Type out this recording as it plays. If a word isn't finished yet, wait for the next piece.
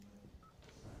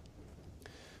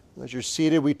As you're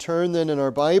seated, we turn then in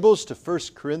our Bibles to 1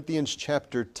 Corinthians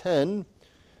chapter 10,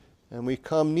 and we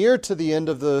come near to the end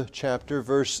of the chapter,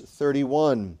 verse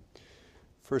 31.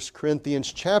 1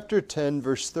 Corinthians chapter 10,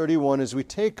 verse 31, as we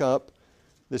take up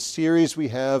the series we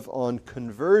have on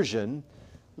conversion,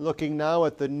 looking now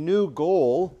at the new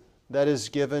goal that is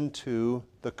given to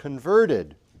the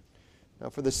converted. Now,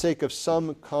 for the sake of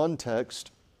some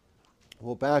context,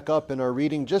 we'll back up in our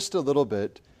reading just a little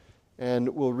bit, and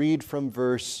we'll read from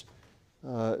verse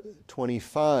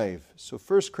 25. So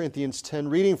 1 Corinthians 10,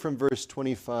 reading from verse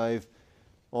 25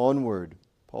 onward.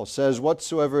 Paul says,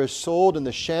 "Whatsoever is sold in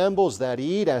the shambles that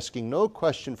eat, asking no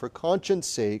question for conscience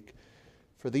sake,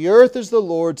 for the earth is the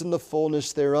Lord's and the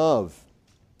fullness thereof.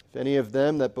 If any of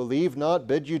them that believe not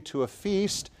bid you to a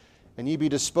feast, and ye be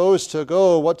disposed to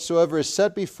go, whatsoever is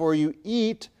set before you,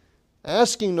 eat,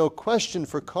 asking no question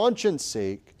for conscience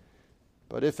sake.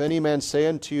 But if any man say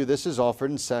unto you, This is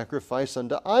offered in sacrifice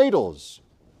unto idols,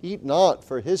 eat not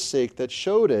for his sake that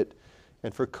showed it,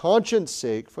 and for conscience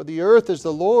sake, for the earth is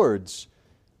the Lord's,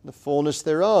 and the fullness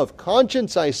thereof.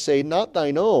 Conscience, I say, not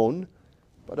thine own,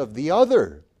 but of the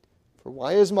other. For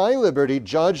why is my liberty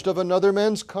judged of another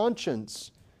man's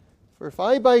conscience? For if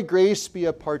I by grace be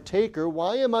a partaker,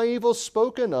 why am I evil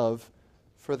spoken of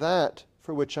for that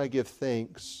for which I give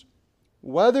thanks?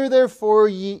 Whether therefore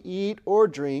ye eat or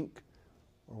drink,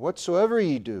 or whatsoever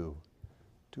ye do,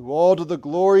 do all to the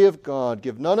glory of God.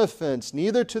 Give none offense,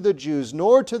 neither to the Jews,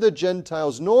 nor to the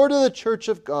Gentiles, nor to the church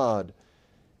of God,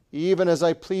 even as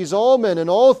I please all men in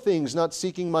all things, not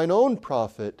seeking mine own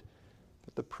profit,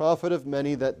 but the profit of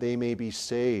many, that they may be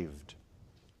saved."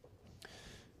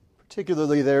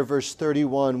 Particularly there, verse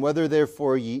 31, "Whether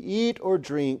therefore ye eat or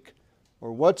drink,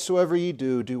 or whatsoever ye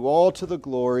do, do all to the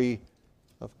glory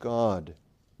of God."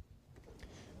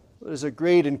 It is a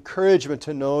great encouragement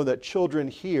to know that children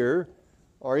here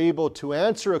are able to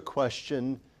answer a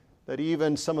question that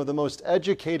even some of the most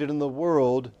educated in the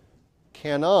world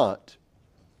cannot.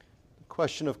 The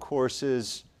question, of course,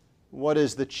 is, what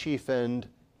is the chief end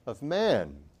of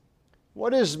man?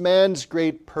 What is man's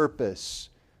great purpose?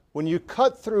 When you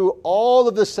cut through all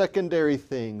of the secondary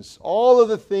things, all of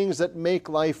the things that make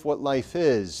life what life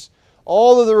is,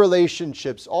 all of the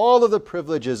relationships, all of the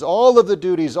privileges, all of the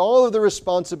duties, all of the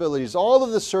responsibilities, all of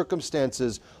the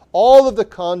circumstances, all of the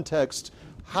context,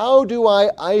 how do I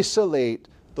isolate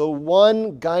the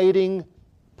one guiding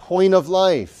point of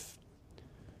life?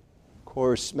 Of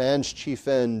course, man's chief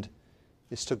end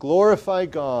is to glorify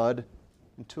God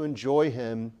and to enjoy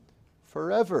Him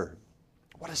forever.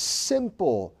 What a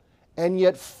simple and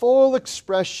yet full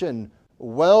expression,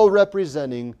 well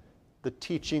representing the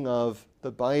teaching of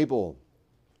the Bible.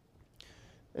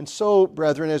 And so,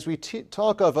 brethren, as we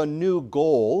talk of a new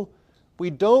goal, we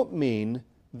don't mean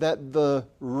that the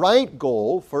right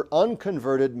goal for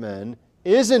unconverted men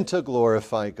isn't to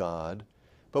glorify God,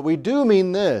 but we do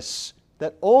mean this,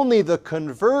 that only the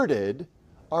converted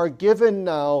are given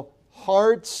now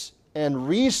hearts and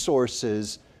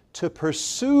resources to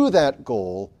pursue that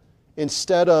goal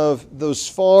instead of those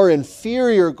far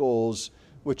inferior goals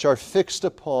which are fixed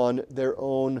upon their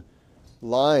own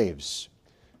lives.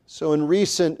 So in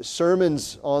recent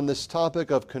sermons on this topic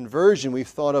of conversion, we've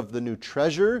thought of the new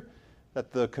treasure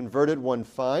that the converted one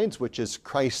finds, which is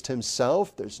Christ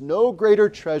Himself. There's no greater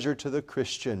treasure to the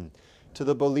Christian, to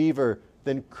the believer,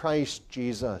 than Christ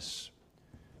Jesus.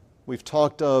 We've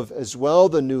talked of as well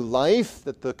the new life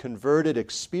that the converted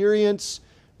experience,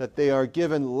 that they are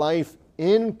given life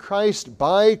in Christ,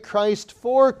 by Christ,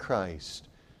 for Christ.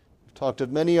 We've talked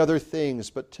of many other things,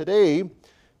 but today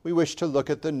we wish to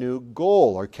look at the new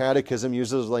goal. Our catechism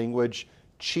uses language,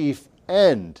 chief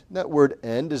end. That word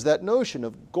end is that notion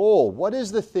of goal. What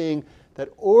is the thing that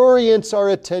orients our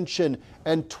attention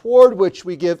and toward which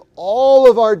we give all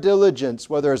of our diligence,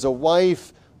 whether as a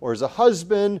wife or as a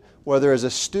husband, whether as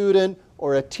a student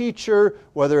or a teacher,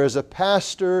 whether as a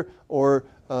pastor or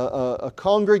a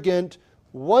congregant?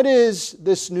 What is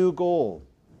this new goal?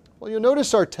 Well, you'll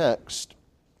notice our text.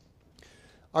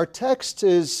 Our text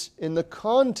is in the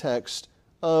context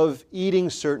of eating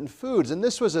certain foods, and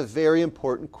this was a very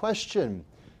important question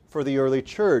for the early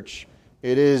church.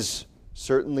 It is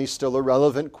certainly still a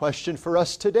relevant question for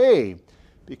us today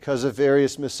because of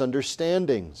various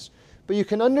misunderstandings. But you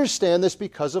can understand this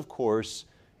because, of course,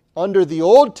 under the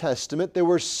Old Testament, there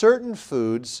were certain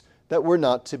foods that were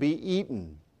not to be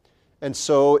eaten. And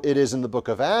so it is in the book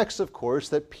of Acts, of course,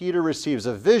 that Peter receives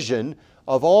a vision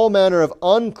of all manner of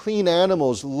unclean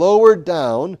animals lowered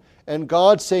down, and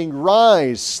God saying,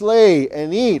 "Rise, slay,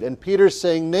 and eat." And Peter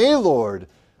saying, "Nay, Lord,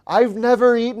 I've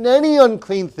never eaten any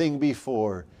unclean thing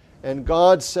before." And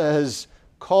God says,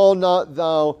 "Call not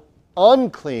thou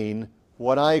unclean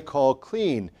what I call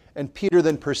clean. And Peter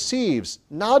then perceives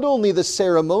not only the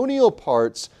ceremonial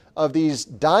parts of these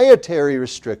dietary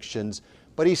restrictions,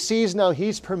 but he sees now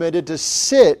he's permitted to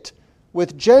sit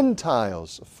with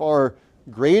Gentiles, a far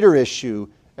greater issue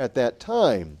at that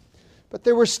time. But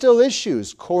there were still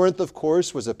issues. Corinth, of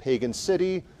course, was a pagan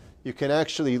city. You can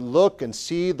actually look and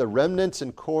see the remnants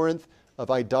in Corinth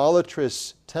of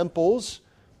idolatrous temples.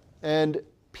 And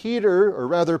Peter, or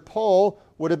rather Paul,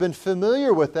 would have been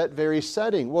familiar with that very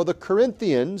setting. Well, the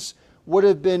Corinthians would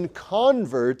have been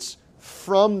converts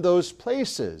from those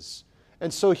places.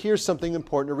 And so here's something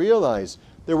important to realize.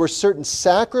 There were certain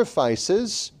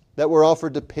sacrifices that were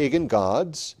offered to pagan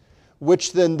gods,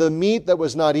 which then the meat that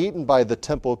was not eaten by the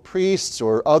temple priests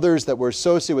or others that were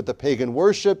associated with the pagan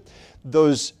worship,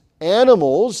 those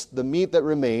animals, the meat that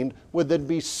remained, would then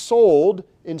be sold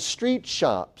in street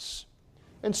shops.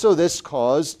 And so this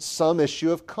caused some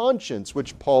issue of conscience,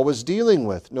 which Paul was dealing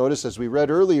with. Notice, as we read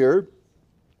earlier,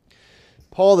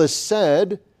 Paul has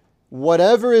said,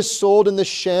 whatever is sold in the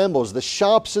shambles, the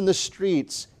shops in the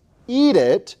streets, eat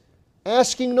it,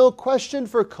 asking no question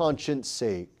for conscience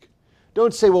sake.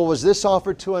 Don't say, well, was this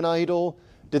offered to an idol?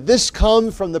 Did this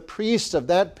come from the priest of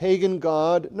that pagan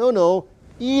god? No,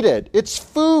 eat it. It's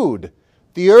food.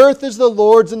 The earth is the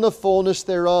Lord's and the fullness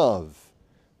thereof.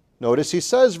 Notice he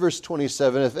says, verse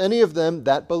 27, if any of them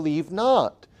that believe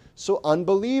not. So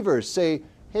unbelievers say,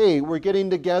 hey, we're getting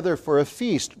together for a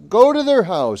feast. Go to their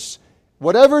house.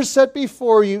 Whatever's set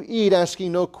before you, eat,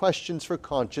 asking no questions for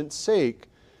conscience sake.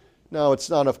 Now, it's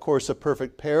not, of course, a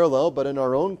perfect parallel, but in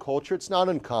our own culture, it's not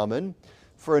uncommon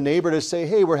for a neighbor to say,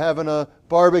 hey, we're having a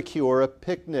barbecue or a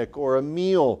picnic or a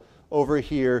meal over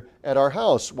here at our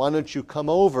house. Why don't you come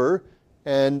over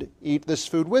and eat this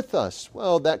food with us?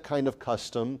 Well, that kind of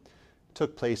custom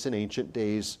took place in ancient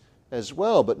days as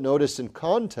well. But notice in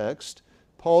context,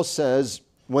 Paul says,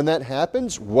 when that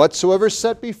happens, whatsoever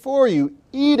set before you,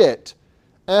 eat it,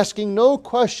 asking no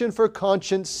question for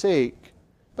conscience sake.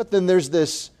 But then there's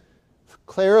this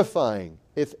clarifying,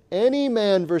 if any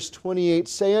man, verse 28,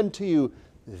 say unto you,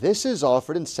 this is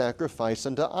offered in sacrifice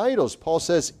unto idols. Paul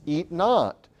says, eat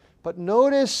not. But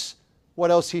notice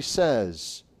what else he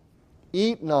says.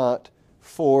 Eat not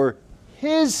for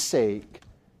his sake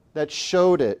that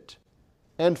showed it,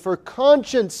 and for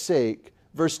conscience sake.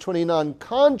 Verse 29,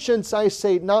 conscience, I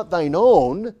say, not thine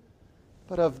own,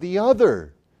 but of the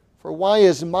other. For why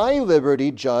is my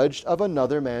liberty judged of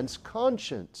another man's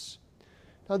conscience?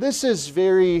 Now this is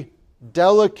very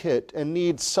delicate and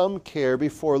needs some care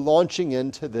before launching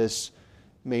into this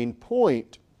main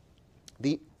point.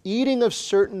 The eating of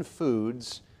certain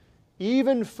foods,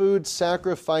 even food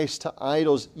sacrificed to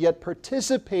idols, yet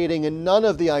participating in none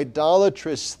of the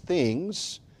idolatrous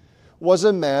things, was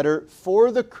a matter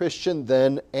for the Christian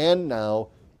then and now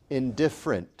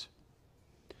indifferent.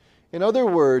 In other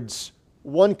words,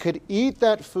 one could eat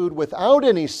that food without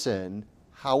any sin.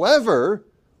 However,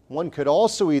 one could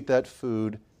also eat that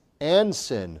food and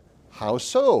sin. How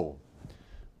so?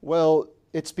 Well,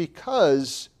 it's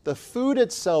because the food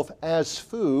itself as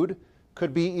food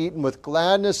could be eaten with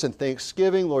gladness and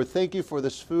thanksgiving. Lord, thank you for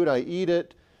this food, I eat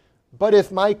it. But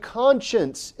if my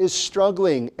conscience is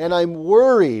struggling and I'm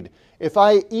worried, if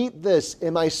I eat this,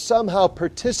 am I somehow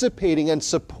participating and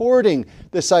supporting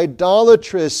this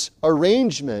idolatrous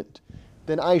arrangement?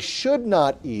 Then I should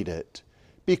not eat it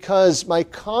because my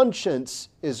conscience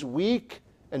is weak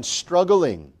and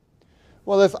struggling.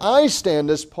 Well, if I stand,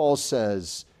 as Paul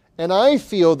says, and I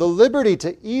feel the liberty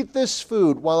to eat this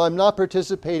food while I'm not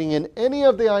participating in any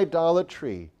of the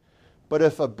idolatry, but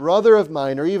if a brother of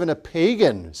mine or even a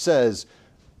pagan says,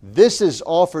 this is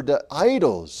offered to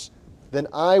idols, then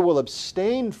I will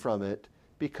abstain from it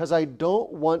because I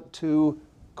don't want to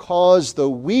cause the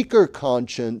weaker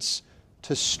conscience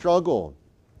to struggle.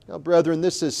 Now, brethren,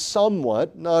 this is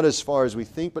somewhat, not as far as we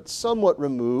think, but somewhat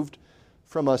removed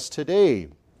from us today.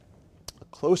 A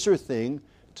closer thing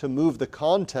to move the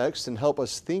context and help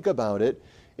us think about it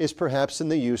is perhaps in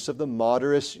the use of the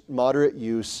moderate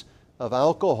use of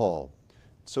alcohol.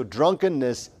 So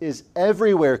drunkenness is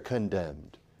everywhere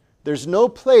condemned. There's no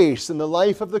place in the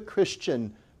life of the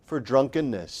Christian for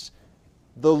drunkenness.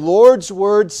 The Lord's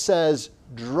word says,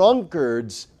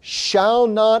 drunkards shall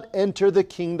not enter the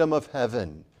kingdom of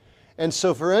heaven. And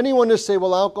so for anyone to say,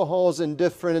 well, alcohol is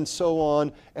indifferent and so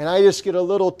on, and I just get a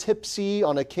little tipsy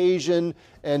on occasion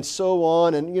and so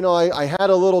on, and I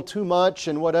had a little too much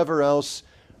and whatever else,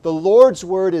 the Lord's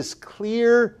word is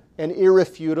clear and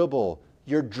irrefutable.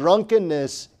 Your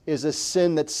drunkenness is a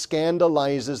sin that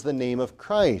scandalizes the name of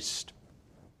Christ.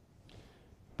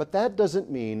 But that doesn't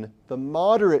mean the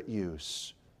moderate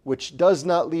use, which does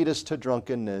not lead us to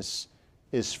drunkenness,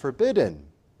 is forbidden.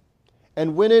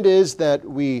 And when it is that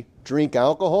we drink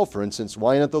alcohol, for instance,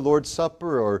 wine at the Lord's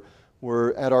Supper, or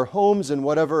we're at our homes and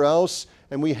whatever else,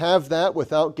 and we have that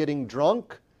without getting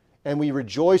drunk, and we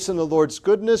rejoice in the Lord's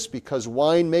goodness because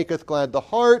wine maketh glad the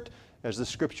heart, as the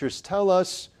Scriptures tell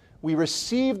us, we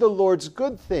receive the Lord's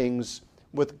good things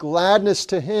with gladness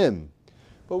to Him.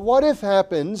 But what if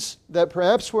happens that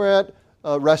perhaps we're at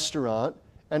a restaurant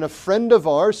and a friend of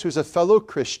ours who's a fellow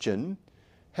Christian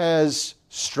has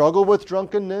struggled with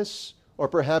drunkenness, or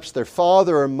perhaps their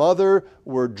father or mother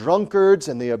were drunkards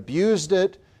and they abused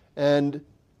it, and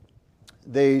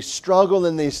they struggle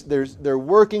and they're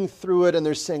working through it and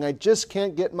they're saying, I just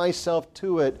can't get myself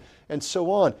to it, and so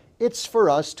on. It's for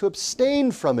us to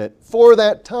abstain from it for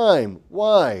that time.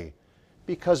 Why?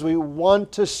 Because we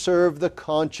want to serve the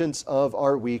conscience of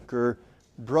our weaker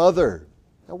brother.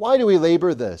 Now, why do we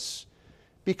labor this?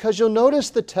 Because you'll notice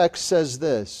the text says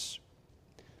this,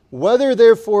 whether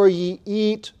therefore ye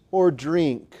eat or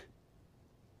drink.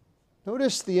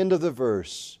 Notice the end of the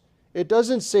verse. It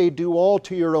doesn't say do all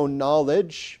to your own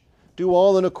knowledge, do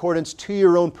all in accordance to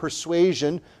your own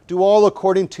persuasion, do all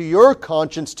according to your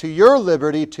conscience, to your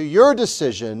liberty, to your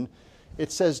decision.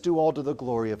 It says do all to the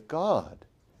glory of God.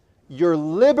 Your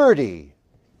liberty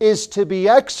is to be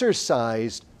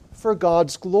exercised for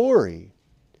God's glory.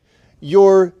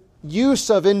 Your use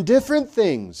of indifferent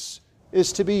things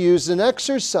is to be used in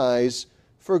exercise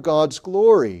for God's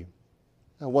glory.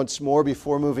 Now, once more,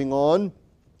 before moving on,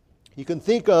 you can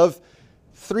think of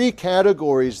three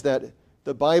categories that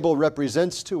the Bible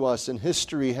represents to us, and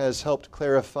history has helped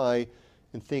clarify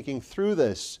in thinking through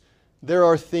this. There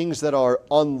are things that are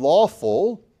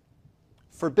unlawful,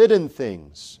 forbidden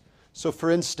things. So,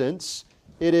 for instance,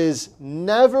 it is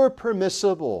never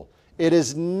permissible, it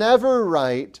is never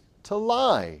right to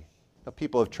lie. Now,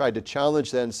 people have tried to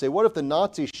challenge that and say, what if the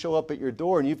Nazis show up at your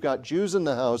door and you've got Jews in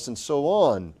the house and so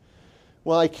on?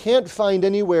 Well, I can't find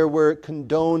anywhere where it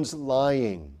condones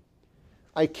lying.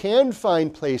 I can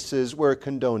find places where it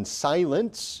condones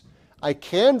silence. I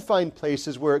can find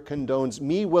places where it condones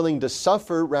me willing to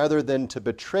suffer rather than to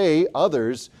betray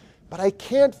others. But I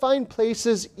can't find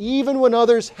places, even when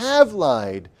others have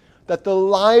lied, that the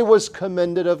lie was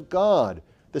commended of God.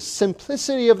 The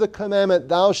simplicity of the commandment,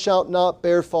 thou shalt not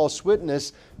bear false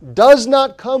witness, does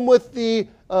not come with the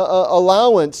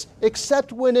allowance,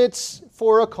 except when it's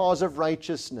for a cause of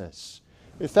righteousness.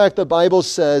 In fact, the Bible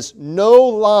says, no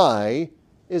lie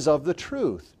is of the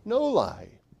truth. No lie.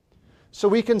 So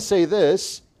we can say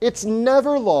this, it's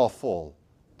never lawful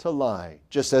to lie,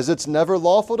 just as it's never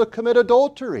lawful to commit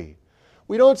adultery.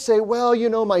 We don't say, well, you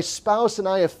know, my spouse and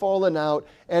I have fallen out,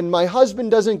 and my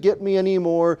husband doesn't get me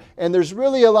anymore, and there's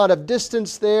really a lot of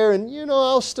distance there, and, you know,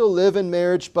 I'll still live in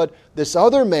marriage, but this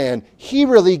other man, he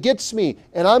really gets me,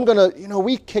 and I'm going to, you know,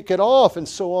 we kick it off, and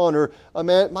so on. Or,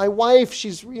 my wife,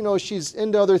 she's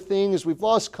into other things, we've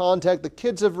lost contact, the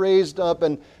kids have raised up,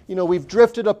 and, you know, we've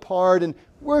drifted apart, and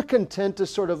we're content to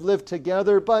sort of live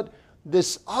together, but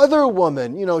this other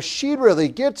woman, you know, she really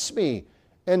gets me.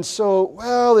 And so,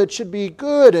 well, it should be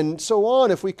good, and so on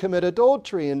if we commit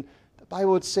adultery. And the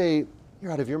Bible would say,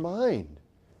 you're out of your mind.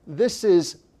 This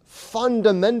is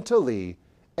fundamentally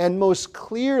and most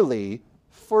clearly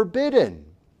forbidden.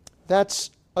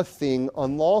 That's a thing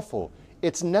unlawful.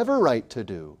 It's never right to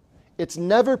do. It's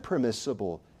never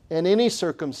permissible in any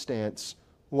circumstance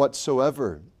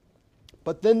whatsoever.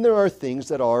 But then there are things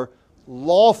that are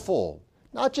lawful.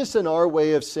 Not just in our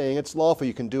way of saying it's lawful,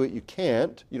 you can do it, you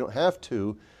can't, you don't have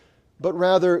to, but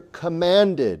rather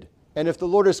commanded. And if the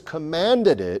Lord has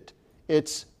commanded it,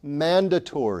 it's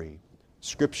mandatory.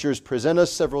 Scriptures present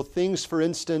us several things. For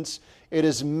instance, it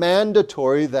is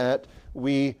mandatory that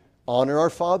we honor our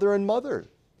father and mother.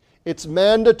 It's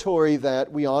mandatory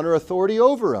that we honor authority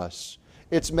over us.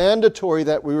 It's mandatory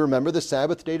that we remember the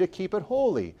Sabbath day to keep it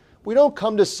holy. We don't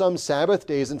come to some Sabbath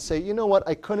days and say, you know what,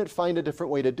 I couldn't find a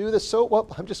different way to do this, so, well,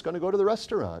 I'm just going to go to the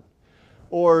restaurant.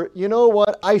 Or, you know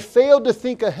what, I failed to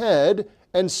think ahead,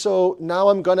 and so now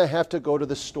I'm going to have to go to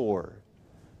the store.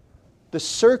 The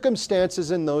circumstances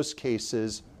in those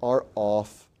cases are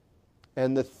off,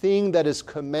 and the thing that is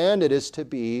commanded is to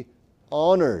be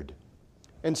honored.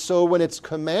 And so when it's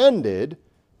commanded,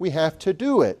 we have to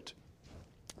do it.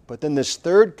 But then this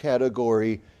third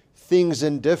category, things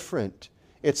indifferent.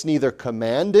 It's neither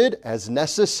commanded as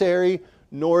necessary,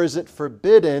 nor is it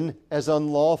forbidden as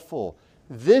unlawful.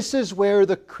 This is where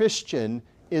the Christian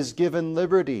is given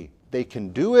liberty. They can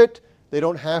do it, they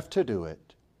don't have to do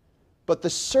it. But the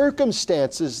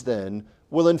circumstances then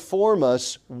will inform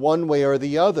us one way or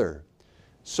the other.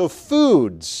 So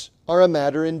foods are a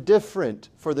matter indifferent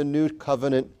for the New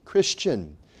Covenant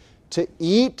Christian. To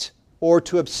eat or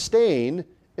to abstain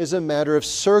is a matter of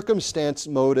circumstance,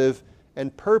 motive,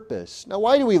 and purpose. Now,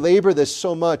 why do we labor this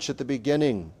so much at the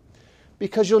beginning?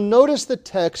 Because you'll notice the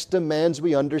text demands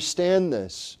we understand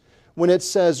this. When it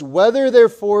says, whether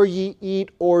therefore ye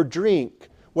eat or drink,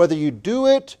 whether you do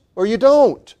it or you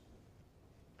don't,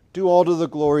 do all to the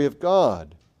glory of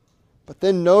God. But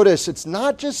then notice, it's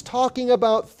not just talking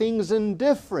about things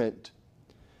indifferent,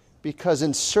 because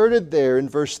inserted there in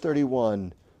verse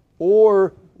 31,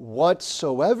 or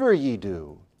whatsoever ye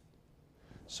do.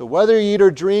 So whether you eat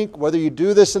or drink, whether you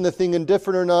do this in the thing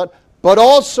indifferent or not, but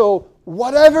also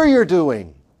whatever you're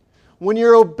doing. When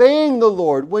you're obeying the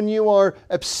Lord, when you are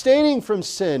abstaining from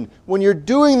sin, when you're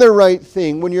doing the right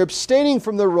thing, when you're abstaining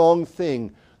from the wrong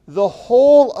thing, the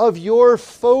whole of your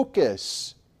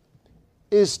focus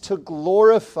is to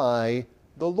glorify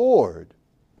the Lord.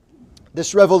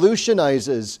 This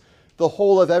revolutionizes the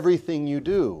whole of everything you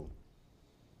do.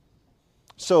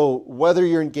 So whether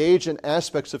you're engaged in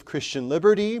aspects of Christian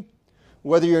liberty,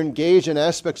 whether you're engaged in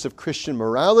aspects of Christian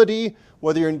morality,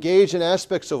 whether you're engaged in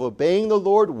aspects of obeying the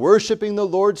Lord, worshiping the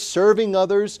Lord, serving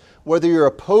others, whether you're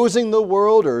opposing the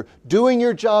world or doing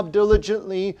your job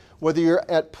diligently, whether you're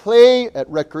at play, at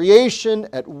recreation,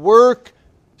 at work,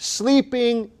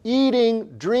 sleeping, eating,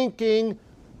 drinking,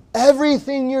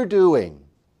 everything you're doing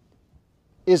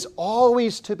is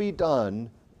always to be done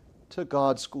to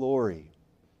God's glory.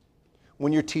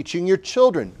 When you're teaching your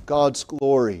children, God's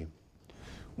glory.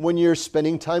 When you're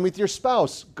spending time with your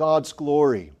spouse, God's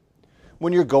glory.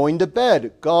 When you're going to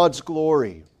bed, God's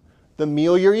glory. The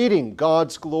meal you're eating,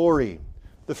 God's glory.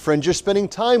 The friends you're spending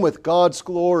time with, God's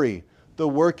glory. The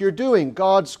work you're doing,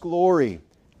 God's glory.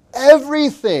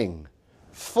 Everything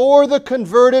for the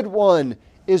converted one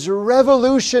is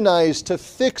revolutionized to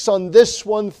fix on this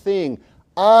one thing.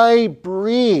 I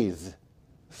breathe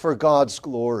for God's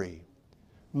glory.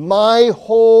 My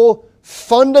whole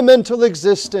fundamental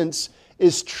existence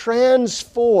is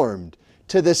transformed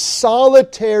to the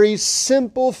solitary,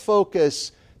 simple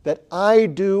focus that I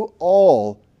do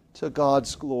all to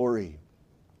God's glory.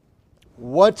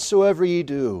 Whatsoever ye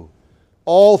do,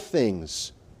 all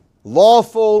things,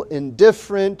 lawful,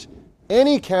 indifferent,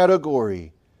 any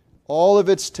category, all of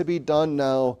it's to be done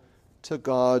now to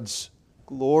God's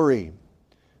glory.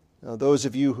 Now, those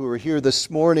of you who are here this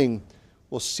morning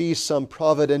will see some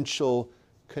providential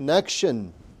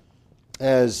connection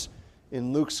as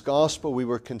in Luke's Gospel we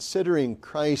were considering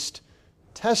Christ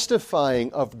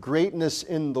testifying of greatness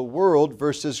in the world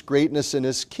versus greatness in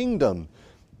His kingdom.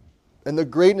 And the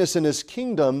greatness in His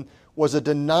kingdom was a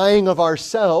denying of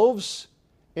ourselves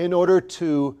in order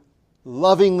to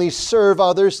lovingly serve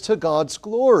others to God's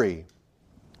glory.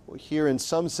 Well, here in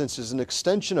some sense is an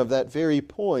extension of that very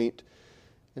point.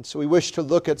 And so we wish to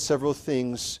look at several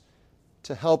things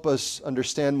to help us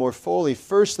understand more fully.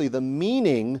 Firstly, the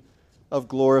meaning of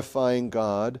glorifying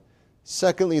God.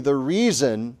 Secondly, the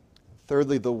reason.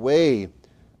 Thirdly, the way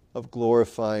of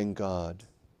glorifying God.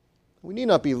 We need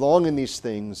not be long in these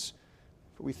things,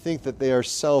 for we think that they are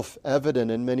self-evident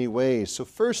in many ways. So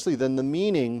firstly, then, the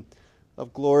meaning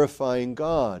of glorifying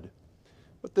God.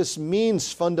 What this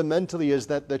means fundamentally is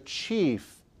that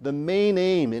the main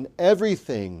aim in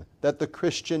everything that the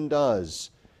Christian does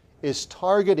is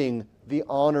targeting the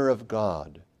honor of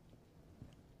God.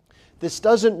 This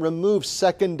doesn't remove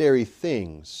secondary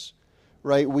things,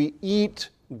 right? We eat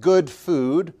good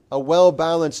food, a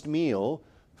well-balanced meal,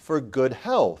 for good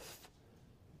health.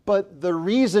 But the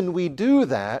reason we do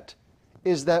that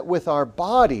is that with our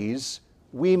bodies,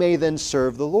 we may then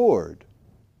serve the Lord.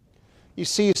 You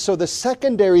see, so the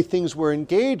secondary things we're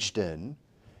engaged in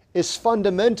is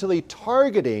fundamentally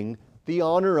targeting the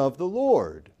honor of the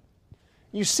Lord.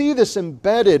 You see this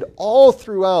embedded all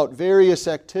throughout various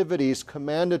activities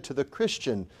commanded to the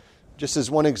Christian. Just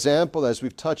as one example, as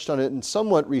we've touched on it in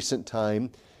somewhat recent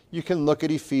time, you can look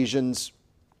at Ephesians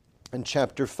in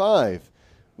chapter 5.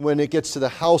 When it gets to the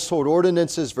household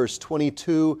ordinances, verse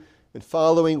 22 and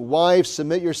following, wives,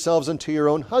 submit yourselves unto your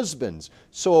own husbands.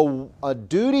 So a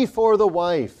duty for the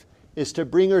wife is to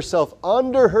bring herself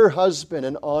under her husband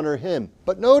and honor him.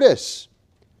 But notice,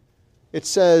 it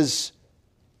says,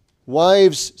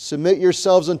 wives, submit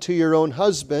yourselves unto your own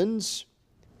husbands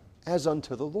as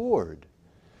unto the Lord.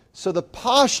 So the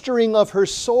posturing of her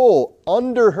soul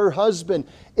under her husband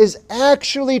is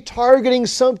actually targeting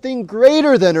something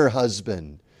greater than her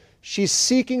husband. She's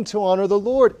seeking to honor the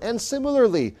Lord. And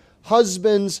similarly,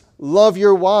 husbands, love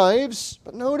your wives.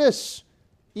 But notice,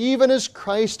 even as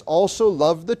Christ also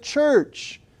loved the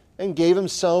church and gave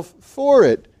himself for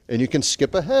it. And you can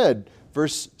skip ahead.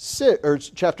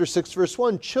 Chapter 6, verse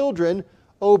 1. Children,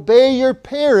 obey your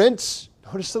parents,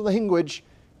 notice the language,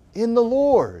 in the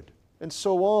Lord. and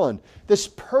so on. This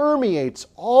permeates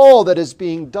all that is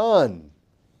being done,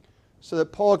 so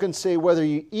that Paul can say, whether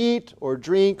you eat or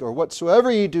drink or whatsoever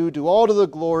you do, do all to the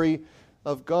glory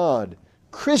of God.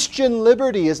 Christian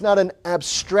liberty is not an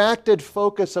abstracted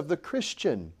focus of the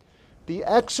Christian. The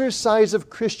exercise of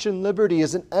Christian liberty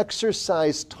is an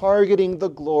exercise targeting the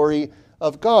glory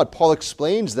of God. Paul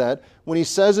explains that when he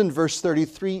says in verse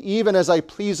 33, even as I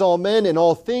please all men in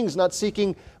all things, not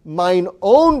seeking mine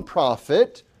own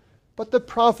profit, but the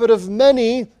profit of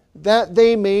many, that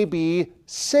they may be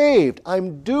saved.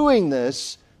 I'm doing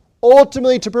this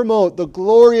ultimately to promote the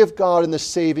glory of God and the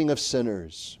saving of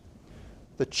sinners.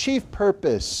 The chief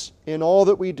purpose in all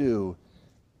that we do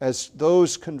as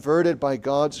those converted by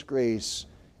God's grace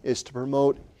is to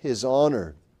promote His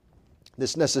honor.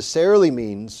 This necessarily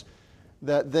means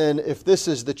that then, if this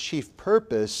is the chief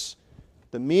purpose,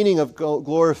 the meaning of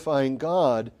glorifying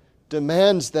God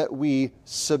demands that we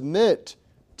submit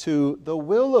to the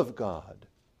will of God.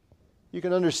 You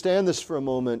can understand this for a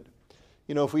moment.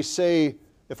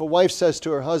 If a wife says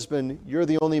to her husband, you're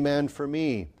the only man for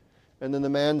me, and then the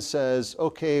man says,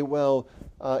 okay, well,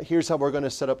 here's how we're going to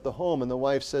set up the home. And the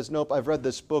wife says, nope, I've read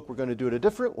this book. We're going to do it a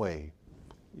different way.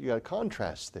 You got a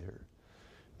contrast there.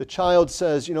 The child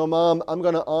says, Mom, I'm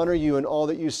going to honor you in all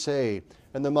that you say.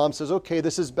 And the mom says, okay,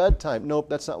 this is bedtime. Nope,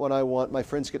 that's not what I want. My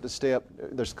friends get to stay up.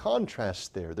 There's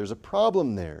contrast there. There's a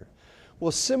problem there.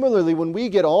 Well, similarly, when we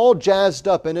get all jazzed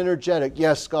up and energetic,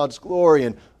 yes, God's glory,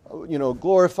 and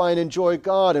glorify and enjoy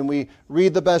God, and we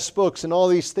read the best books and all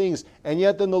these things, and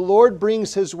yet then the Lord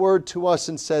brings His word to us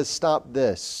and says, stop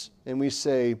this. And we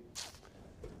say,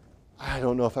 I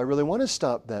don't know if I really want to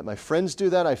stop that. My friends do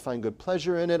that. I find good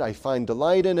pleasure in it. I find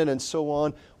delight in it, and so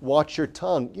on. Watch your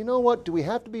tongue. You know what? Do we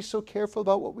have to be so careful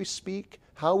about what we speak,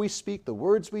 how we speak, the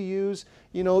words we use?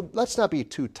 Let's not be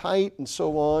too tight and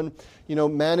so on.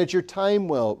 Manage your time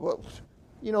well.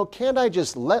 Can't I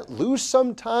just let loose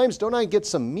sometimes? Don't I get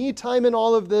some me time in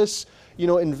all of this?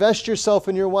 Invest yourself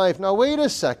in your wife. Now, wait a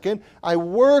second. I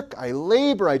work, I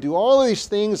labor, I do all of these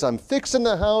things. I'm fixing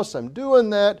the house, I'm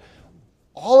doing that.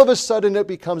 All of a sudden it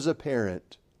becomes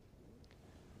apparent.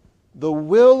 The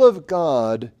will of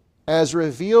God, as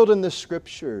revealed in the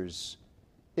Scriptures,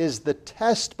 is the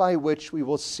test by which we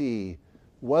will see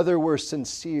whether we're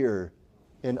sincere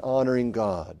in honoring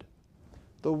God.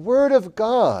 The Word of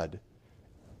God.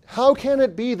 How can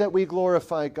it be that we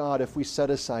glorify God if we set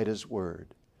aside His Word?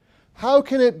 How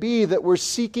can it be that we're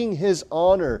seeking His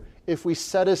honor if we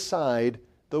set aside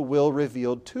the will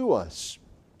revealed to us?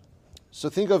 So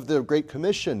think of the Great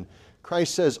Commission.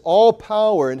 Christ says, all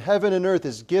power in heaven and earth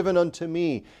is given unto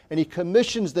me. And He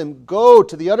commissions them, go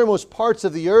to the uttermost parts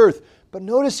of the earth. But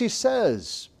notice He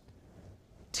says,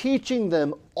 teaching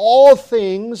them all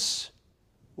things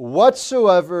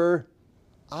whatsoever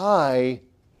I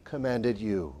commanded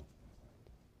you.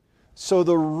 So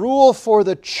the rule for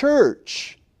the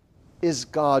church is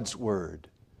God's Word.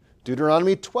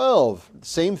 Deuteronomy 12,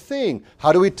 same thing.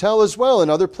 How do we tell as well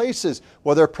in other places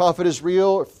whether a prophet is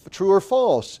real, true, or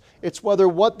false? It's whether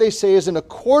what they say is in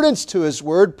accordance to His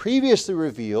Word previously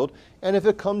revealed, and if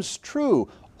it comes true.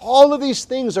 All of these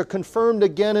things are confirmed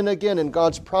again and again in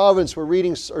God's providence. We're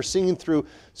reading or singing through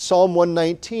Psalm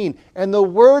 119. And the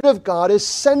Word of God is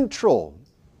central.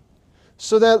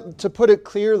 So that, to put it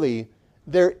clearly,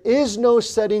 there is no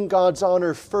setting God's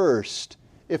honor first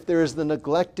if there is the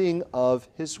neglecting of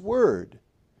His Word.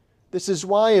 This is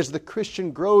why, as the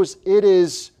Christian grows, it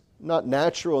is not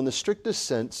natural in the strictest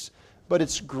sense, but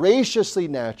it's graciously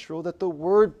natural that the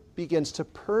Word begins to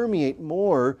permeate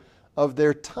more of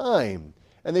their time.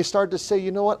 And they start to say,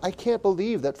 you know what, I can't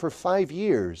believe that for 5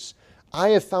 years I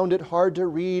have found it hard to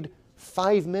read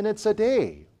 5 minutes a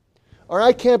day. Or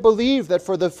I can't believe that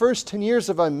for the first 10 years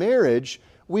of our marriage,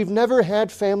 we've never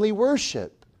had family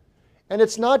worship. And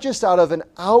it's not just out of an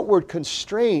outward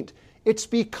constraint, it's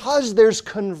because there's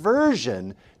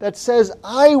conversion that says,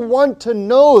 I want to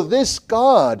know this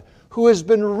God who has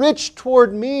been rich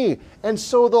toward me. And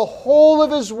so the whole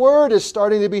of His Word is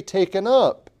starting to be taken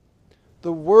up.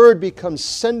 The Word becomes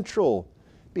central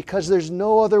because there's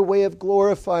no other way of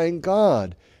glorifying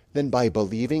God than by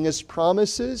believing His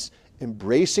promises,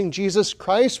 embracing Jesus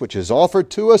Christ, which is offered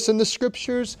to us in the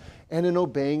Scriptures, and in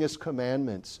obeying His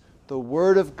commandments. The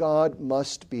Word of God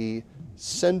must be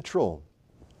central.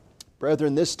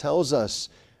 Brethren, this tells us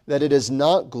that it is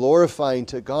not glorifying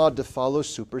to God to follow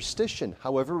superstition,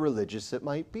 however religious it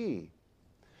might be.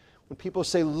 When people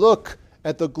say, look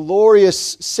at the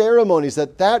glorious ceremonies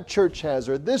that church has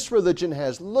or this religion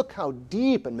has, look how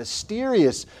deep and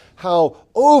mysterious, how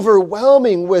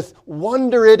overwhelming with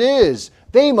wonder it is.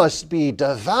 They must be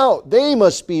devout. They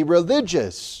must be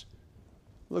religious.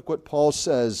 Look what Paul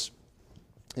says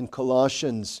in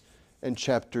Colossians and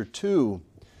chapter 2.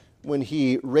 When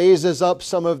he raises up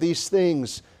some of these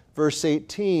things, verse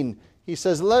 18, he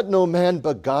says, "Let no man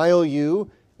beguile you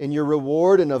in your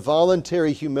reward in a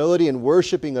voluntary humility and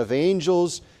worshiping of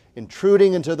angels,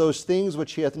 intruding into those things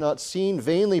which he hath not seen,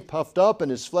 vainly puffed up in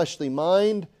his fleshly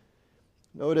mind."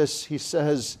 Notice he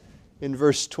says in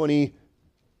verse 20,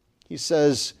 he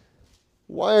says,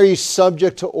 "Why are ye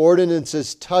subject to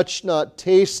ordinances, touch not,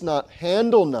 taste not,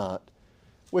 handle not,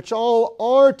 which all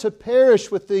are to perish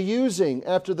with the using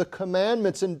after the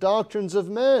commandments and doctrines of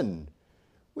men?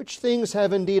 Which things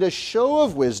have indeed a show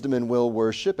of wisdom and will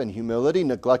worship and humility,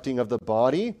 neglecting of the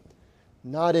body,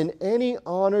 not in any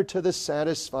honor to the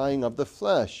satisfying of the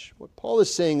flesh." What Paul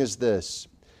is saying is this: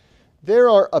 there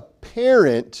are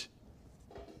apparent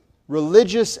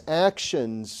religious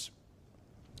actions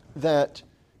that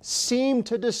seem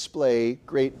to display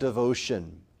great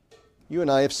devotion. You and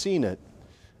I have seen it.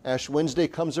 Ash Wednesday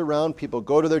comes around, people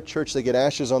go to their church, they get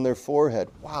ashes on their forehead.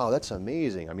 Wow, that's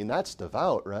amazing. I mean, that's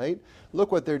devout, right?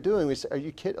 Look what they're doing. We say, are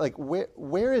you kidding? Like,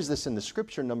 where is this in the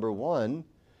scripture, number one?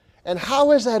 And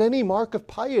how is that any mark of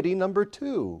piety, number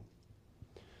two?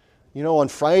 You know, on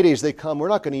Fridays they come, we're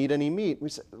not going to eat any meat. We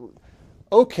say,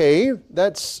 okay,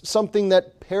 that's something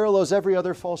that parallels every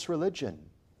other false religion.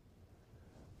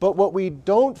 But what we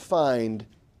don't find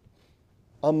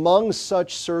among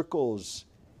such circles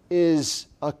is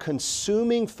a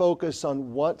consuming focus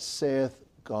on what saith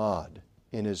God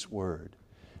in His Word.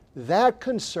 That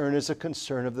concern is a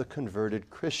concern of the converted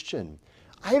Christian.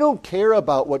 I don't care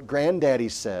about what Granddaddy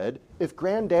said if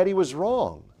Granddaddy was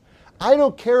wrong. I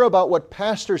don't care about what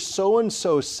Pastor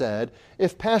so-and-so said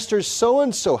if Pastor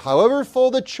so-and-so, however full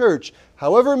the church,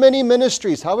 however many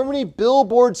ministries, however many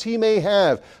billboards he may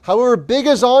have, however big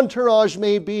his entourage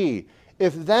may be,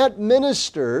 if that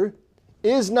minister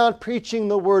is not preaching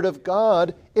the Word of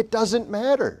God, it doesn't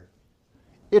matter.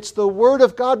 It's the Word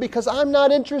of God, because I'm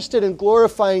not interested in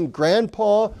glorifying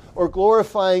Grandpa or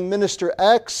glorifying Minister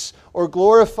X or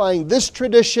glorifying this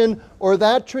tradition or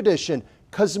that tradition,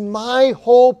 because my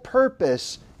whole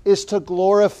purpose is to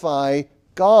glorify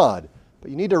God.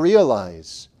 But you need to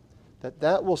realize that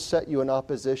that will set you in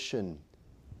opposition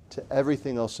to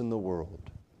everything else in the world.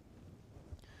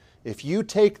 If you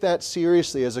take that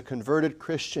seriously as a converted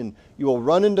Christian, you will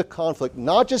run into conflict,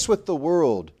 not just with the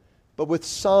world, but with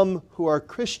some who are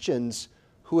Christians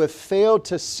who have failed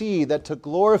to see that to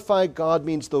glorify God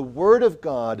means the Word of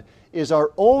God is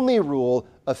our only rule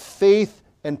of faith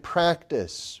and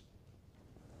practice.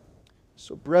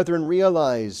 So, brethren,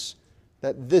 realize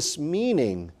that this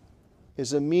meaning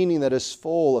is a meaning that is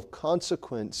full of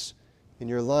consequence in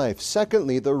your life.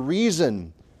 Secondly, the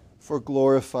reason for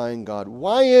glorifying God.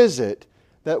 Why is it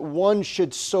that one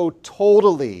should so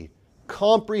totally,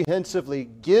 comprehensively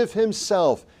give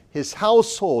himself, his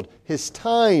household, his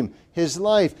time, his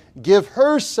life, give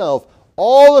herself,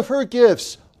 all of her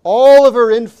gifts, all of her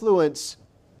influence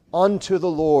unto the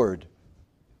Lord?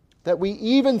 That we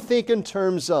even think in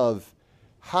terms of,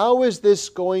 how is this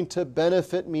going to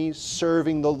benefit me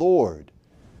serving the Lord?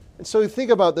 And so think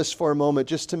about this for a moment,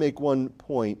 just to make one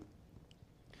point.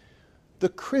 The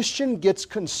Christian gets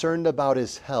concerned about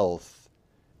his health,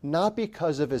 not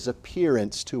because of his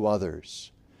appearance to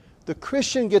others. The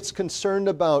Christian gets concerned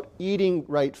about eating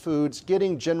right foods,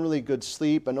 getting generally good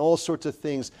sleep, and all sorts of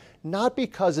things, not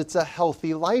because it's a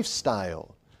healthy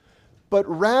lifestyle, but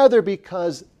rather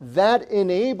because that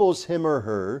enables him or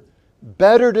her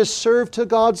better to serve to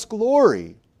God's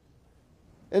glory.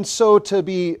 And so to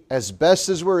be, as best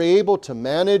as we're able, to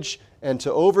manage and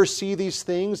to oversee these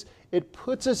things, it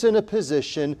puts us in a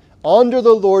position under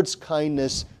the Lord's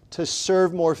kindness to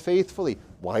serve more faithfully.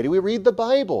 Why do we read the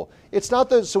Bible? It's not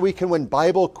that so we can win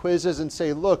Bible quizzes and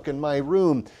say, look, in my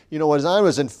room, as I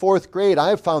was in 4th grade,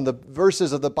 I found the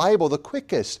verses of the Bible the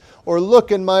quickest. Or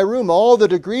look, in my room, all the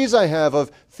degrees I have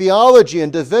of theology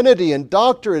and divinity and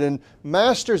doctorate and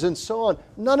masters and so on.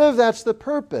 None of that's the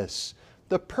purpose.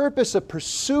 The purpose of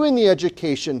pursuing the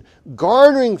education,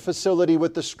 garnering facility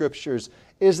with the Scriptures,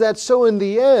 is that so in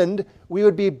the end, we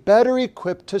would be better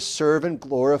equipped to serve and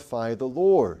glorify the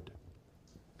Lord.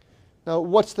 Now,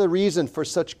 what's the reason for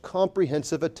such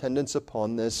comprehensive attendance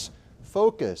upon this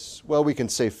focus? Well, we can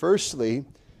say firstly,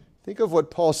 think of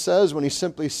what Paul says when he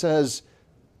simply says,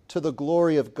 to the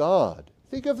glory of God.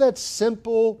 Think of that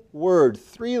simple word,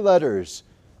 3 letters,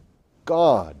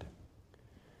 God.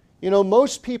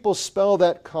 Most people spell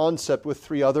that concept with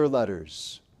 3 other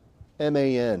letters,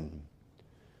 M-A-N.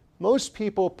 Most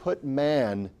people put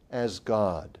man as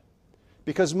God,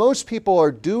 because most people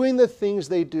are doing the things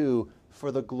they do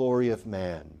for the glory of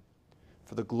man,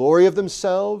 for the glory of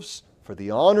themselves, for for the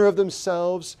honor of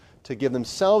themselves, to give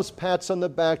themselves pats on the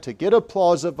back, to get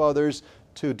applause of others,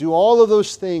 to do all of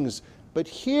those things. But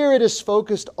here it is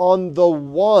focused on the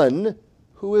one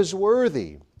who is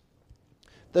worthy.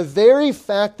 The very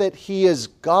fact that he is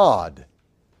God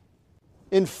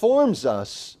informs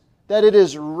us that it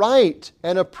is right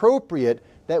and appropriate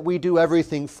that we do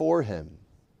everything for him.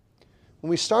 When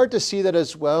we start to see that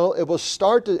as well, it will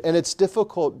start to, and it's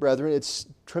difficult, brethren, it's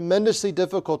tremendously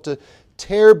difficult to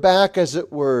tear back, as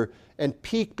it were, and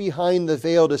peek behind the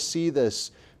veil to see this.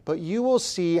 But you will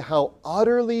see how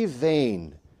utterly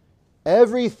vain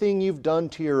everything you've done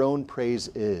to your own praise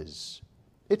is.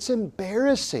 It's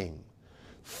embarrassing,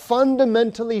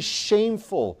 fundamentally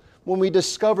shameful when we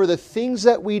discover the things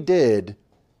that we did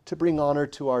to bring honor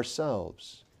to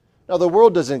ourselves. Now, the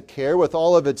world doesn't care. With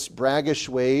all of its braggish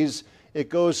ways, it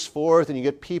goes forth and you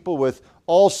get people with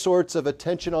all sorts of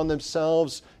attention on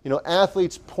themselves,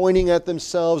 athletes pointing at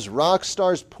themselves, rock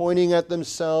stars pointing at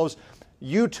themselves,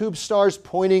 YouTube stars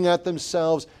pointing at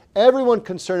themselves, everyone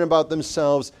concerned about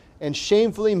themselves, and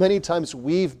shamefully many times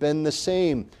we've been the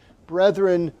same.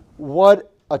 Brethren,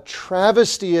 what a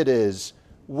travesty it is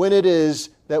when it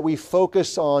is that we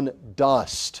focus on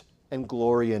dust and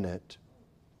glory in it.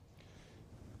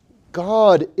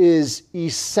 God is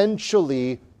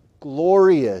essentially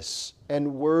glorious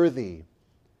and worthy.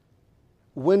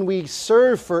 When we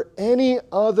serve for any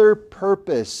other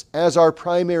purpose as our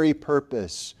primary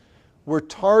purpose, we're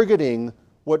targeting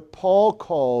what Paul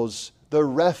calls the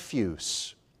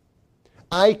refuse.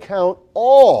 I count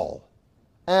all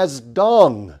as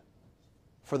dung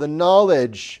for the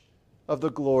knowledge of the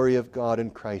glory of God in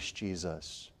Christ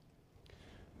Jesus.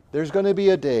 There's going to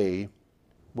be a day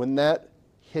when that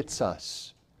hits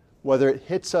us, whether it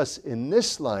hits us in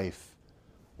this life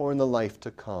or in the life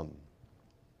to come.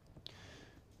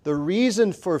 The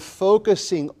reason for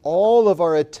focusing all of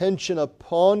our attention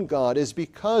upon God is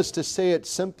because, to say it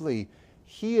simply,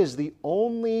 he is the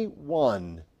only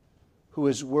one who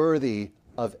is worthy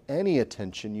of any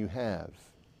attention you have.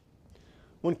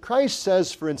 When Christ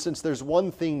says, for instance, there's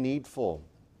one thing needful,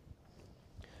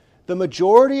 the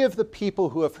majority of the people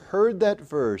who have heard that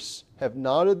verse have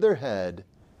nodded their head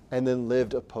and then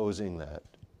lived opposing that.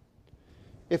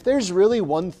 If there's really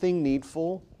one thing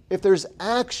needful, if there's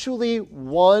actually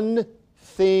one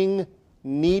thing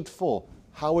needful,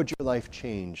 how would your life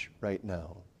change right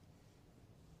now?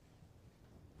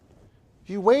 If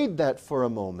you weighed that for a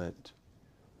moment,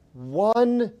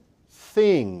 one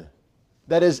thing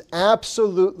that is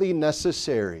absolutely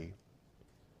necessary,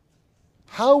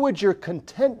 how would your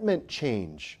contentment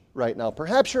change right now?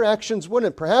 Perhaps your actions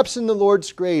wouldn't. Perhaps in the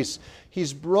Lord's grace,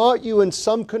 he's brought you in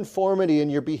some conformity in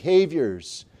your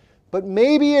behaviors. But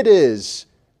maybe it is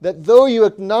that though you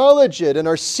acknowledge it and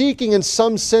are seeking in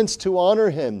some sense to honor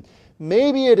him,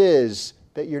 maybe it is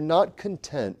that you're not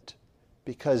content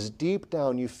because deep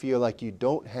down you feel like you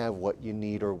don't have what you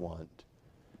need or want.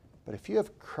 But if you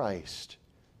have Christ,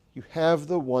 you have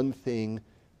the one thing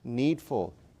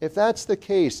needful. If that's the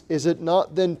case, is it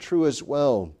not then true as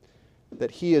well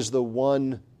that he is the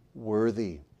one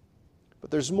worthy? But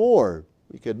there's more.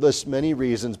 We could list many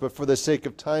reasons, but for the sake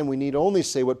of time, we need only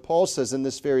say what Paul says in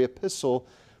this very epistle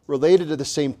related to the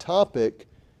same topic.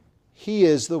 He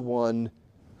is the one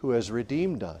who has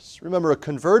redeemed us. Remember, a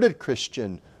converted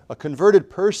Christian, a converted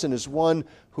person is one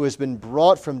who has been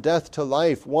brought from death to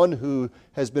life, one who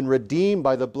has been redeemed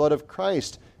by the blood of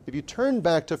Christ. If you turn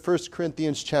back to 1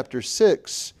 Corinthians chapter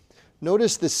 6,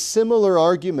 notice the similar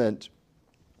argument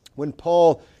when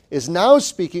Paul is now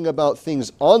speaking about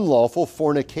things unlawful,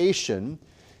 fornication.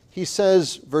 He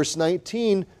says, verse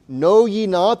 19, know ye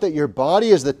not that your body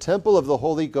is the temple of the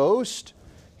Holy Ghost?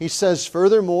 He says,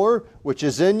 furthermore, which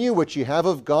is in you, which ye have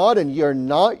of God, and ye are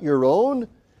not your own.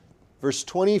 Verse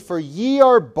 20, for ye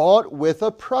are bought with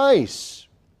a price.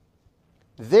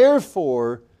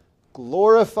 Therefore,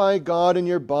 glorify God in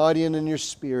your body and in your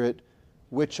spirit,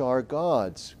 which are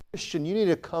God's. Christian, you need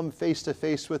to come face to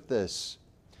face with this.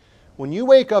 When you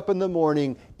wake up in the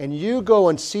morning and you go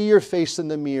and see your face in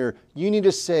the mirror, you need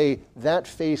to say, that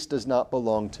face does not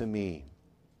belong to me.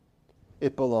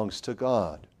 It belongs to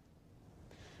God.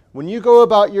 When you go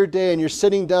about your day and you're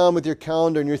sitting down with your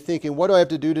calendar and you're thinking, what do I have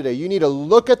to do today? You need to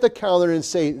look at the calendar and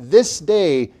say, this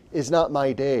day is not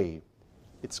my day.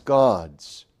 It's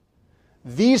God's.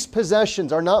 These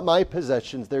possessions are not my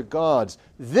possessions, they're God's.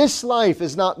 This life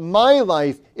is not my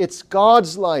life, it's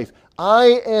God's life.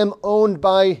 I am owned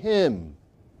by him.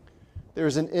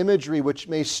 There's an imagery which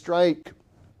may strike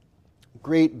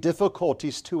great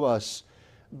difficulties to us,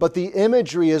 but the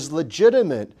imagery is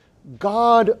legitimate.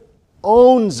 God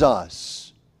owns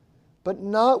us, but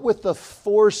not with the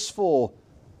forceful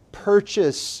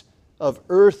purchase of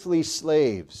earthly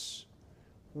slaves.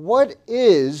 What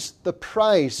is the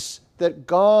price that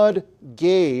God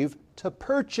gave to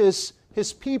purchase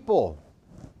his people?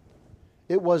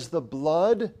 It was the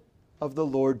blood of the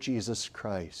Lord Jesus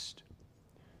Christ.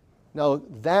 Now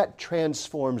that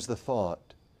transforms the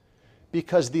thought,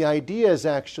 because the idea is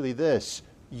actually this: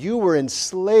 you were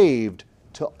enslaved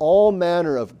to all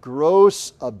manner of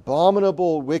gross,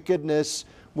 abominable wickedness,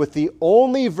 with the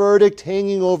only verdict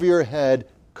hanging over your head,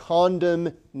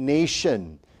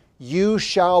 condemnation. You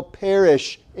shall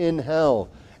perish in hell.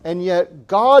 And yet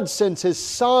God sends his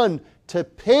Son to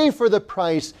pay for the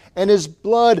price, and his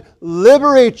blood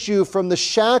liberates you from the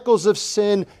shackles of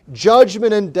sin,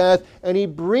 judgment, and death, and he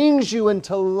brings you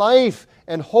into life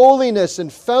and holiness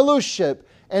and fellowship,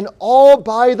 and all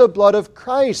by the blood of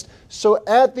Christ. So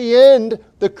at the end,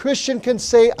 the Christian can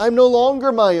say, I'm no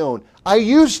longer my own. I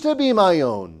used to be my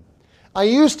own. I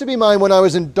used to be mine when I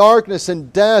was in darkness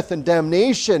and death and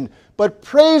damnation, but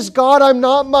praise God, I'm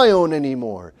not my own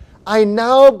anymore. I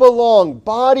now belong,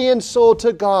 body and soul,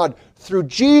 to God through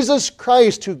Jesus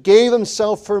Christ, who gave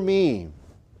himself for me.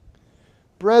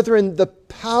 Brethren, the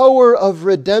power of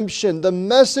redemption, the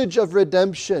message of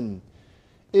redemption,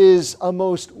 is a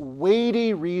most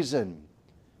weighty reason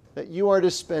that you are to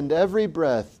spend every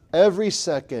breath, every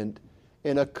second,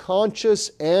 in a conscious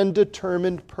and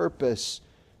determined purpose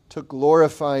to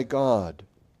glorify God.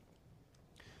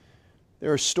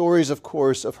 There are stories, of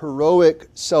course, of heroic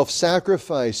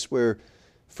self-sacrifice where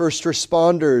first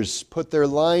responders put their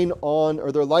life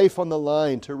on the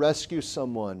line to rescue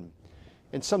someone.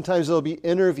 And sometimes there'll be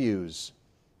interviews.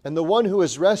 And the one who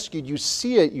is rescued, you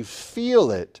see it, you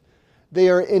feel it. They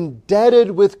are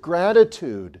indebted with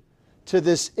gratitude to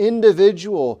this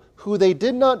individual who they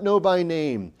did not know by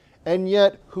name, and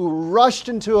yet who rushed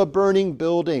into a burning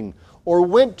building or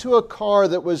went to a car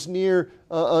that was near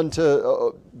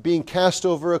being cast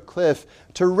over a cliff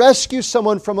to rescue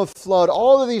someone from a flood.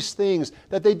 All of these things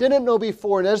that they didn't know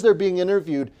before, and as they're being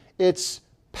interviewed, it's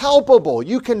palpable.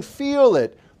 You can feel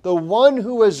it. The one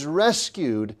who is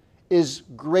rescued is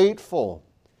grateful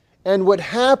and would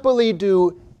happily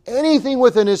do anything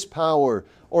within his power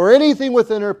or anything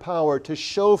within her power to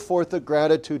show forth the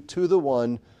gratitude to the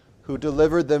one who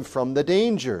delivered them from the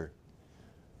danger.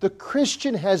 The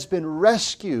Christian has been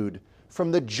rescued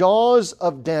from the jaws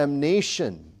of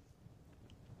damnation.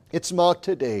 It's mocked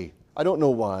today. I don't know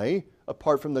why,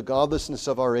 apart from the godlessness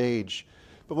of our age.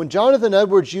 But when Jonathan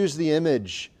Edwards used the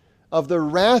image of the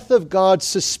wrath of God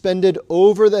suspended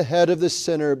over the head of the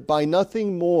sinner by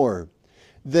nothing more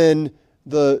than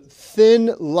the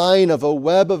thin line of a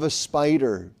web of a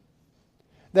spider,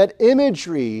 that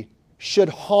imagery should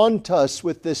haunt us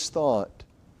with this thought: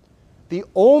 the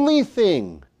only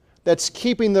thing that's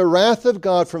keeping the wrath of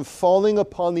God from falling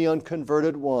upon the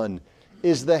unconverted one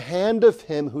is the hand of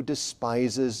him who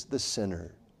despises the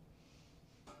sinner.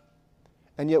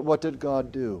 And yet what did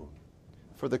God do?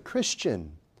 For the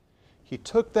Christian, he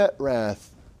took that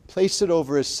wrath, placed it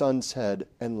over his Son's head,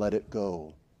 and let it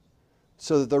go.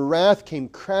 So that the wrath came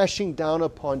crashing down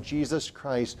upon Jesus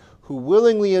Christ, who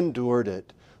willingly endured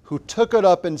it, who took it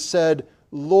up and said,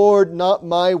 Lord, not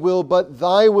my will, but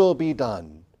thy will be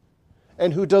done,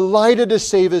 and who delighted to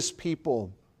save his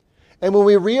people. And when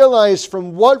we realize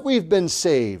from what we've been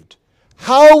saved,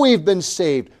 how we've been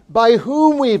saved, by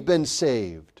whom we've been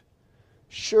saved,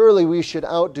 surely we should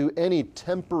outdo any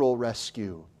temporal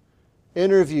rescue.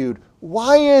 Interviewed,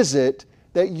 why is it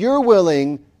that you're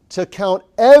willing to count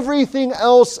everything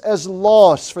else as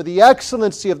loss for the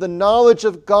excellency of the knowledge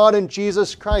of God and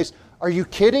Jesus Christ? Are you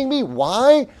kidding me?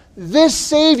 Why? This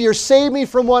Savior saved me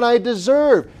from what I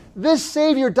deserve. This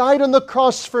Savior died on the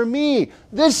cross for me.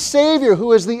 This Savior,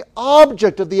 who is the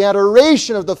object of the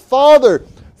adoration of the Father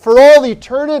for all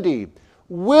eternity,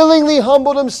 willingly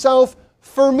humbled himself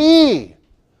for me,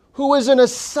 who was in a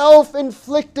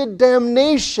self-inflicted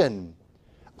damnation.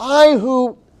 I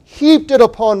who heaped it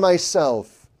upon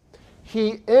myself.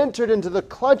 He entered into the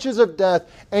clutches of death,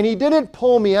 and he didn't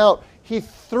pull me out. He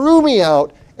threw me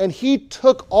out, and he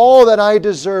took all that I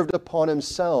deserved upon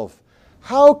himself.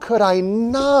 How could I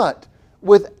not,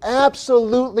 with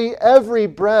absolutely every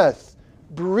breath,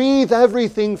 breathe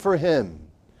everything for him?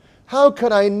 How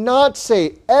could I not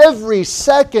say, every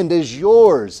second is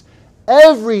yours?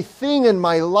 Everything in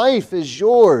my life is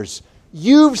yours.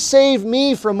 You've saved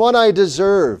me from what I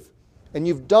deserve, and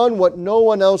you've done what no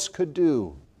one else could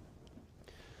do.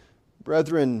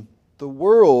 Brethren, the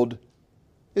world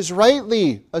is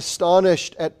rightly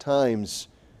astonished at times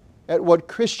at what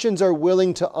Christians are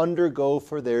willing to undergo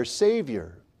for their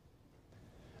Savior.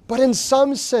 But in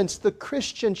some sense, the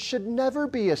Christian should never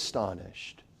be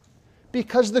astonished,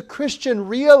 Because the Christian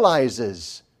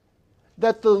realizes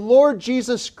that the Lord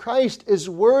Jesus Christ is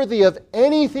worthy of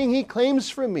anything He claims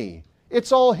from me.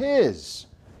 It's all His.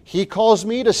 He calls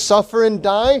me to suffer and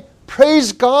die.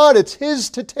 Praise God, it's His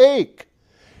to take.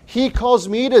 He calls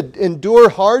me to endure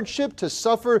hardship, to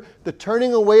suffer the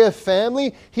turning away of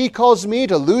family. He calls me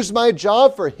to lose my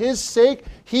job for His sake.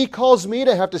 He calls me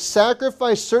to have to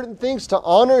sacrifice certain things to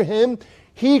honor Him.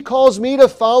 He calls me to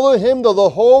follow Him though the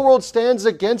whole world stands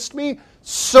against me.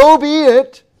 So be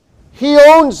it. He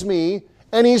owns me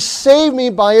and He's saved me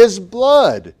by His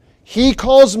blood. He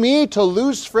calls me to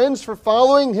lose friends for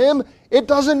following Him. It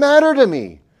doesn't matter to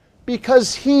me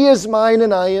because He is mine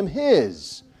and I am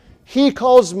His. He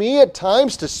calls me at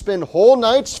times to spend whole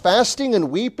nights fasting and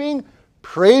weeping.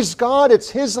 Praise God, it's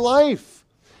His life.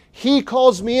 He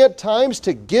calls me at times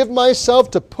to give myself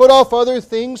to put off other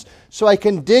things so I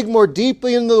can dig more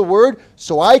deeply into the Word,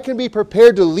 so I can be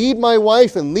prepared to lead my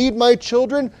wife and lead my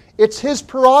children. It's His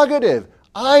prerogative.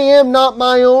 I am not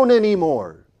my own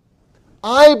anymore.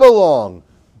 I belong,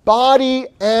 body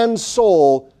and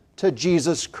soul, to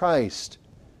Jesus Christ.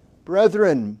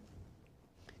 Brethren,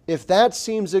 if that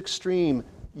seems extreme,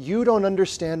 you don't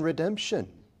understand redemption.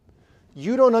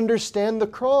 You don't understand the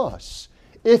cross.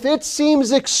 If it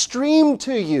seems extreme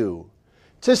to you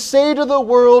to say to the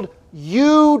world,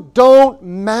 you don't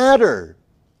matter,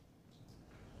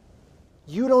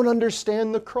 you don't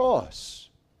understand the cross.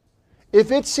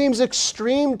 If it seems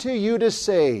extreme to you to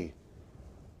say,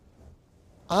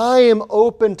 I am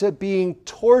open to being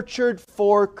tortured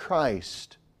for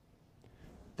Christ,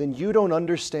 then you don't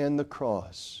understand the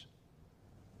cross.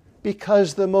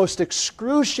 Because the most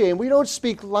excruciating, we don't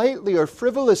speak lightly or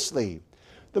frivolously,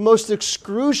 the most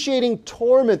excruciating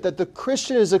torment that the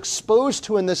Christian is exposed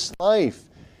to in this life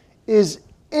is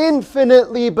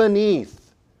infinitely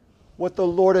beneath what the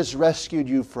Lord has rescued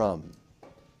you from.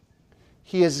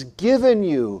 He has given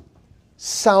you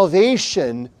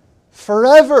salvation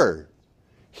forever.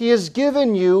 He has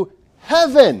given you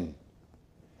heaven.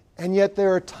 And yet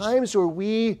there are times where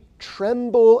we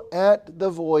tremble at the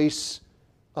voice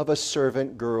of a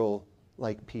servant girl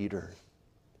like Peter.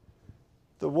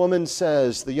 The woman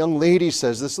says, the young lady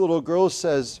says, this little girl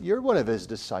says, you're one of His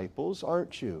disciples,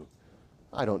 aren't you?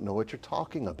 I don't know what you're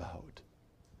talking about.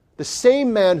 The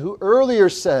same man who earlier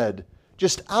said,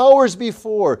 just hours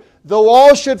before, though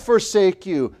all should forsake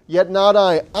you, yet not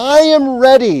I. I am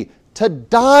ready to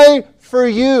die for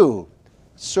you.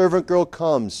 Servant girl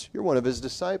comes. You're one of His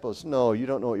disciples. No, you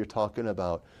don't know what you're talking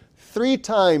about. 3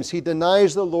 times he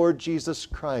denies the Lord Jesus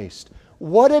Christ.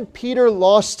 What had Peter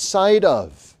lost sight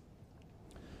of?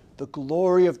 The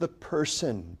glory of the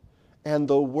person and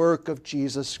the work of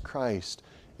Jesus Christ.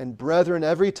 And brethren,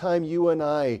 every time you and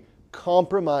I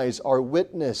compromise our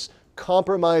witness,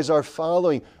 compromise our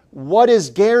following, what is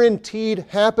guaranteed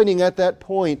happening at that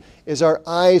point is our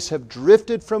eyes have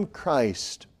drifted from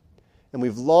Christ and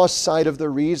we've lost sight of the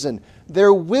reason.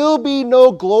 There will be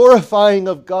no glorifying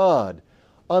of God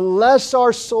unless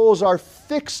our souls are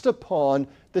fixed upon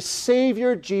the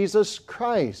Savior Jesus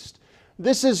Christ.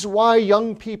 This is why,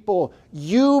 young people,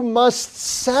 you must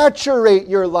saturate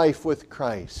your life with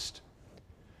Christ.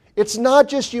 It's not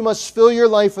just you must fill your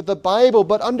life with the Bible,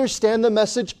 but understand the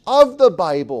message of the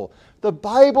Bible. The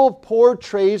Bible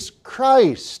portrays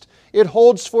Christ. It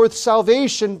holds forth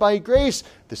salvation by grace.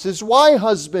 This is why,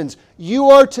 husbands, you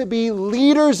are to be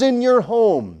leaders in your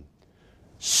home,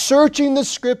 searching the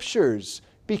Scriptures,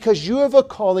 because you have a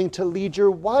calling to lead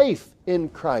your wife in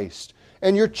Christ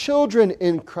and your children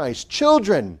in Christ.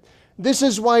 Children, this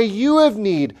is why you have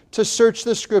need to search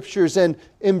the Scriptures and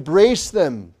embrace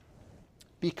them,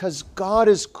 because God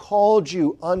has called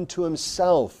you unto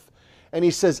Himself. And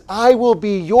He says, I will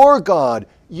be your God,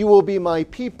 you will be my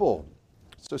people.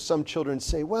 So some children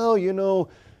say, well, you know,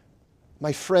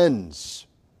 my friends.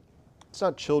 It's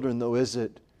not children though, is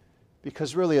it?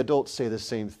 Because really adults say the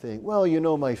same thing. Well, you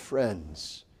know, my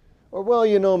friends. Or, well,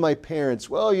 you know, my parents.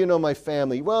 Well, you know, my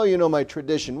family. Well, you know, my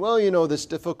tradition. Well, you know, this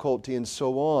difficulty and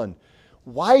so on.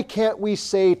 Why can't we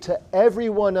say to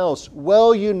everyone else,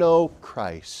 well, you know,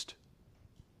 Christ?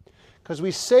 Because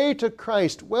we say to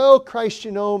Christ, well, Christ,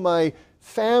 you know, my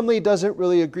family doesn't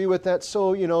really agree with that,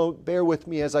 so, you know, bear with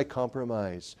me as I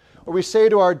compromise. Or we say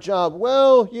to our job,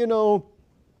 well, you know,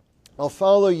 I'll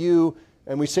follow you.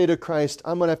 And we say to Christ,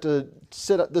 I'm going to have to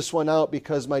sit this one out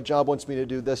because my job wants me to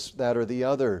do this, that, or the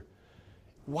other.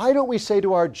 Why don't we say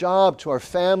to our job, to our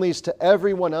families, to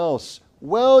everyone else,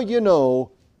 well, you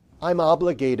know, I'm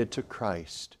obligated to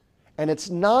Christ. And it's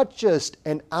not just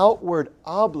an outward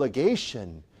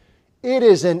obligation. It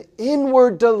is an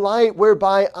inward delight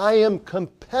whereby I am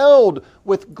compelled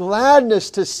with gladness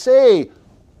to say,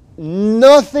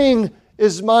 nothing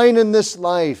is mine in this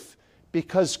life,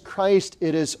 because Christ,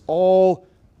 it is all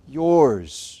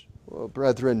yours. Well,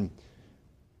 brethren,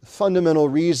 the fundamental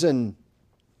reason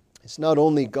is not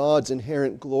only God's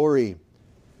inherent glory,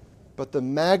 but the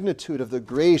magnitude of the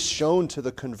grace shown to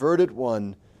the converted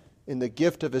one in the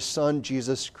gift of His Son,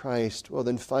 Jesus Christ. Well,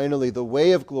 then finally, the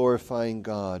way of glorifying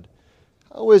God.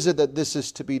 How is it that this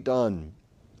is to be done?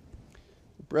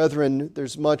 Brethren,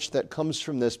 there's much that comes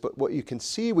from this, but what you can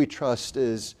see, we trust,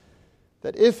 is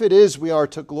that if it is we are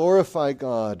to glorify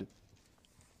God,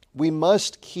 we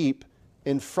must keep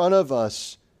in front of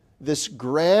us this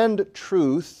grand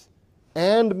truth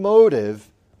and motive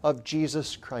of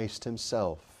Jesus Christ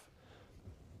Himself.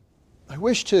 I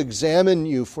wish to examine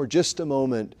you for just a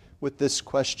moment with this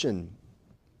question.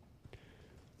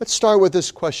 Let's start with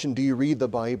this question: do you read the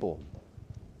Bible?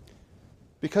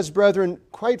 Because, brethren,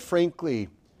 quite frankly,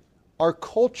 our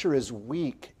culture is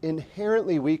weak,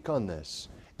 inherently weak on this.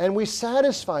 And we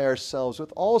satisfy ourselves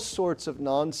with all sorts of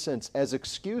nonsense as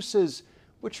excuses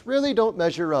which really don't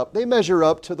measure up. They measure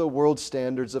up to the world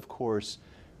standards, of course.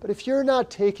 But if you're not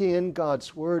taking in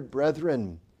God's Word,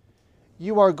 brethren,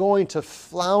 you are going to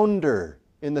flounder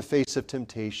in the face of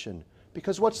temptation.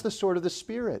 Because what's the sword of the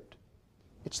Spirit?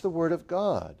 It's the Word of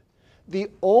God. The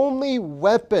only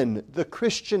weapon the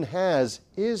Christian has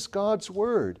is God's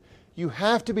Word. You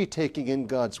have to be taking in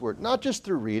God's Word, not just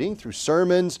through reading, through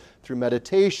sermons, through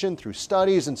meditation, through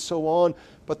studies, and so on.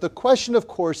 But the question, of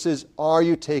course, is, are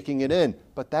you taking it in?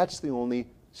 But that's the only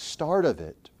start of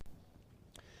it.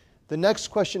 The next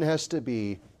question has to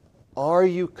be, are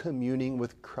you communing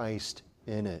with Christ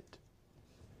in it?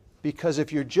 Because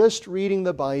if you're just reading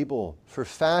the Bible for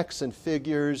facts and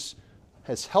figures,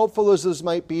 as helpful as those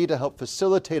might be to help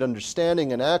facilitate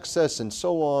understanding and access and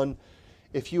so on,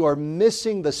 if you are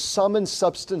missing the sum and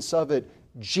substance of it,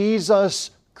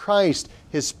 Jesus Christ,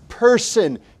 His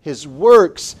person, His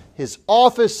works, His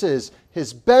offices,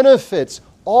 His benefits,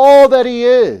 all that He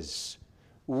is,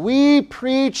 we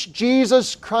preach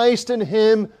Jesus Christ and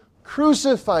Him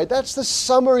crucified. That's the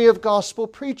summary of gospel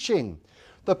preaching.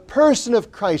 The person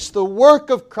of Christ, the work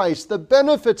of Christ, the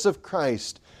benefits of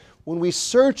Christ. When we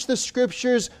search the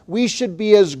Scriptures, we should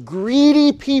be as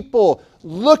greedy people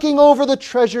looking over the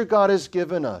treasure God has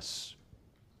given us.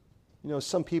 You know,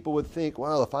 some people would think,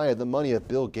 well, if I had the money of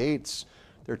Bill Gates,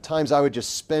 there are times I would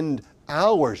just spend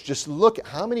hours, just look at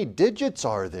how many digits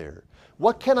are there.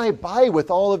 What can I buy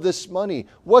with all of this money?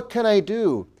 What can I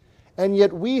do? And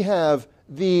yet we have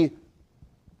the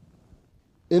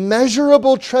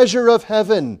immeasurable treasure of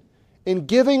heaven in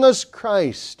giving us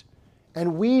Christ.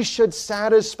 And we should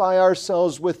satisfy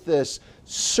ourselves with this,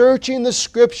 searching the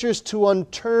Scriptures to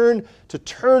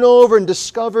turn over and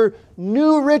discover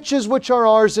new riches which are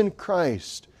ours in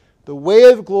Christ. The way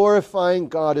of glorifying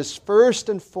God is first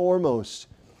and foremost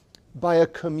by a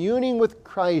communing with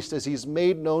Christ as He's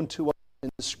made known to us in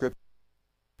the Scripture.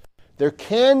 There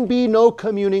can be no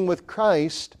communing with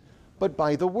Christ but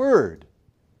by the Word.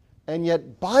 And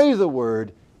yet by the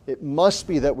Word, it must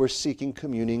be that we're seeking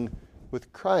communing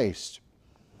with Christ.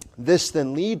 This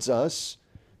then leads us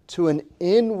to an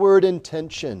inward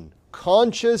intention,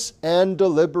 conscious and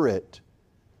deliberate.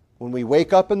 When we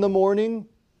wake up in the morning,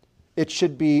 it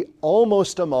should be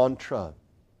almost a mantra,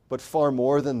 but far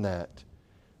more than that.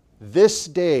 This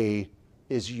day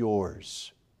is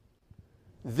yours.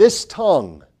 This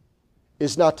tongue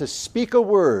is not to speak a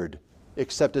word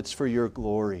except it's for your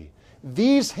glory.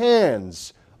 These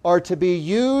hands are to be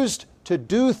used to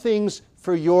do things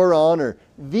for your honor.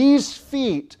 These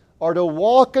feet are to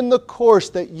walk in the course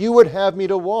that you would have me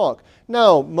to walk.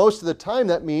 Now, most of the time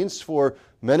that means for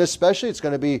men especially, it's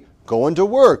going to be going to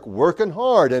work, working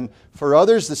hard, and for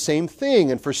others the same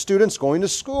thing, and for students going to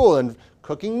school and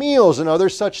cooking meals and other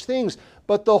such things.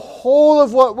 But the whole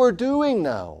of what we're doing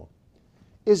now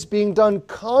is being done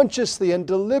consciously and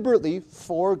deliberately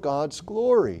for God's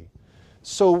glory.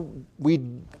 So we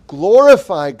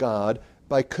glorify God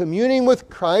by communing with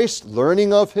Christ,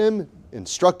 learning of Him,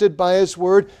 instructed by His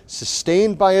Word,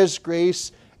 sustained by His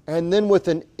grace, and then with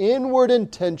an inward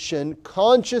intention,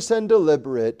 conscious and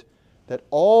deliberate, that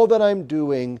all that I'm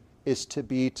doing is to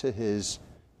be to His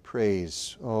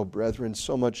praise. Oh, brethren,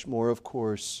 so much more, of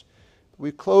course.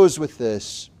 We close with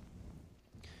this.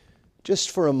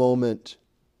 Just for a moment,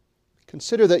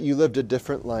 consider that you lived a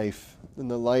different life than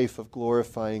the life of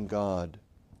glorifying God.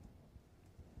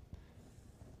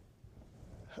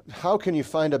 How can you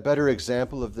find a better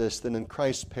example of this than in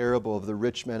Christ's parable of the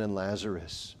rich man and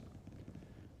Lazarus?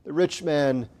 The rich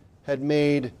man had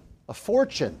made a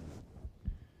fortune,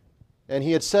 and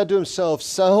he had said to himself,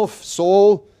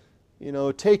 soul,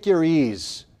 take your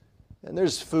ease. And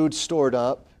there's food stored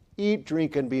up. eat,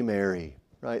 drink, and be merry,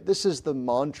 right? This is the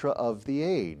mantra of the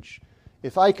age.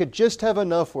 If I could just have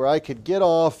enough where I could get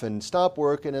off and stop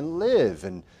working and live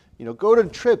and go to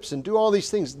trips and do all these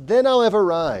things, then I'll have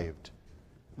arrived.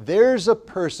 There's a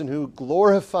person who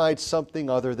glorified something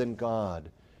other than God.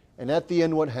 And at the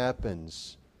end, what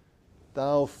happens?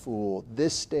 Thou fool,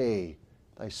 this day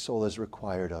thy soul is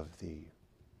required of thee.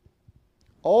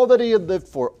 All that he had lived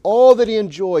for, all that he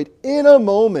enjoyed, in a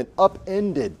moment,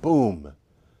 upended, boom.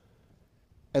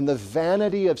 And the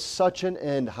vanity of such an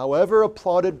end, however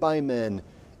applauded by men,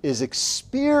 is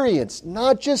experienced,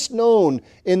 not just known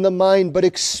in the mind, but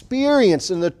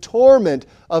experienced in the torment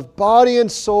of body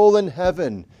and soul in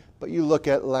heaven. But you look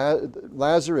at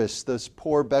Lazarus, this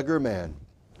poor beggar man,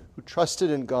 who trusted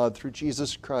in God through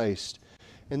Jesus Christ.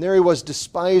 And there he was,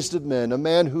 despised of men, a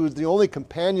man whose the only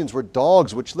companions were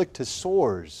dogs which licked his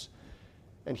sores.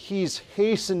 And he's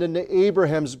hastened into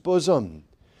Abraham's bosom.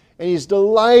 And he's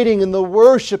delighting in the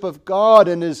worship of God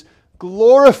and is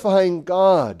glorifying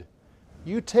God.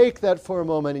 You take that for a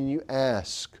moment and you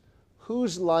ask,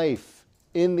 whose life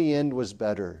in the end was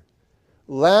better?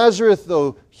 Lazarus,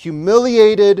 though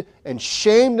humiliated and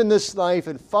shamed in this life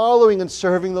and following and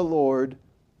serving the Lord,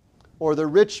 or the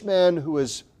rich man who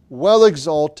is well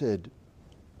exalted?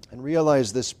 And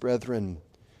realize this, brethren,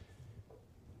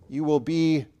 you will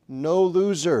be no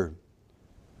loser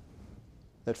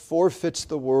that forfeits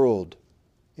the world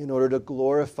in order to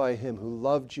glorify Him who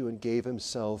loved you and gave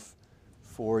Himself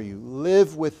for you.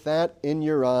 Live with that in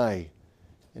your eye,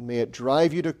 and may it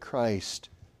drive you to Christ,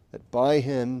 that by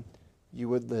Him you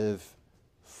would live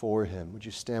for Him. Would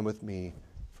you stand with me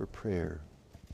for prayer?